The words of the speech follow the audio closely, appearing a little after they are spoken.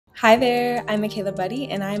Hi there, I'm Michaela Buddy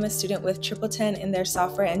and I'm a student with TripleTen in their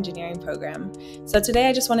software engineering program. So today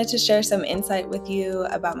I just wanted to share some insight with you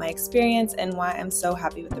about my experience and why I'm so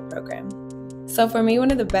happy with the program. So for me,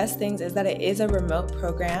 one of the best things is that it is a remote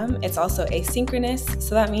program. It's also asynchronous,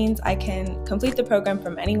 so that means I can complete the program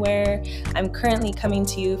from anywhere. I'm currently coming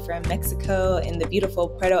to you from Mexico in the beautiful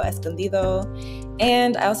Puerto Escondido,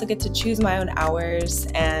 and I also get to choose my own hours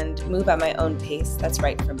and move at my own pace that's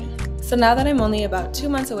right for me. So now that I'm only about 2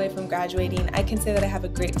 months away from graduating, I can say that I have a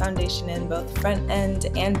great foundation in both front-end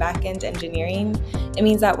and back-end engineering. It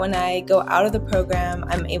means that when I go out of the program,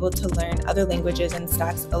 I'm able to learn other languages and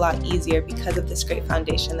stacks a lot easier because of this great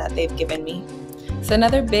foundation that they've given me. So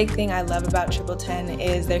another big thing I love about TripleTen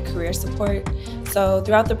is their career support. So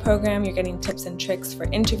throughout the program, you're getting tips and tricks for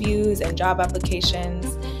interviews and job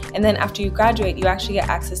applications. And then after you graduate, you actually get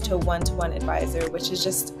access to a one-to-one advisor, which is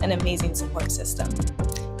just an amazing support system.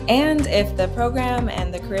 And if the program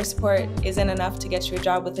and the career support isn't enough to get you a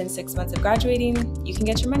job within 6 months of graduating, you can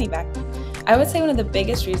get your money back. I would say one of the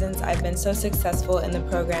biggest reasons I've been so successful in the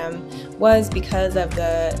program was because of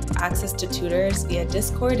the access to tutors via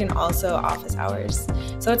Discord and also office hours.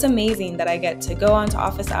 So it's amazing that I get to go on to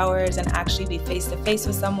office hours and actually be face-to-face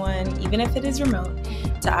with someone, even if it is remote,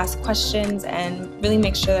 to ask questions and really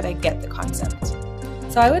make sure that I get the concept.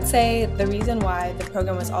 So I would say the reason why the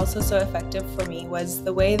program was also so effective for me was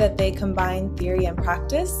the way that they combine theory and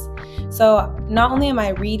practice. So not only am I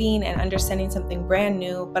reading and understanding something brand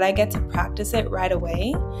new, but I get to practice it right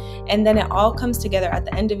away. And then it all comes together at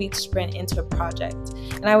the end of each sprint into a project.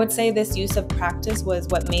 And I would say this use of practice was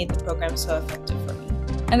what made the program so effective for me.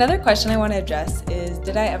 Another question I want to address is,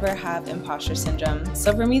 did I ever have imposter syndrome?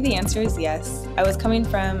 So for me, the answer is yes. I was coming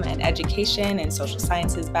from an education and social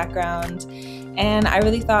sciences background, and I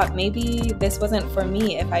really thought maybe this wasn't for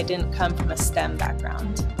me if I didn't come from a STEM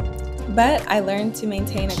background. But I learned to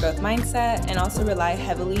maintain a growth mindset and also rely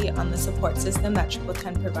heavily on the support system that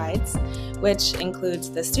TripleTen provides, which includes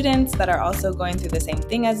the students that are also going through the same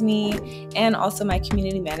thing as me, and also my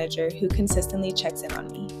community manager who consistently checks in on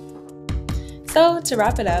me. So to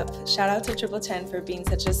wrap it up, shout out to TripleTen for being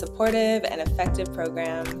such a supportive and effective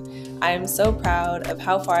program. I am so proud of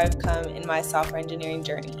how far I've come in my software engineering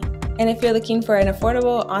journey. And if you're looking for an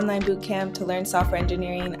affordable online bootcamp to learn software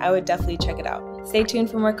engineering, I would definitely check it out. Stay tuned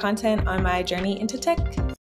for more content on my journey into tech.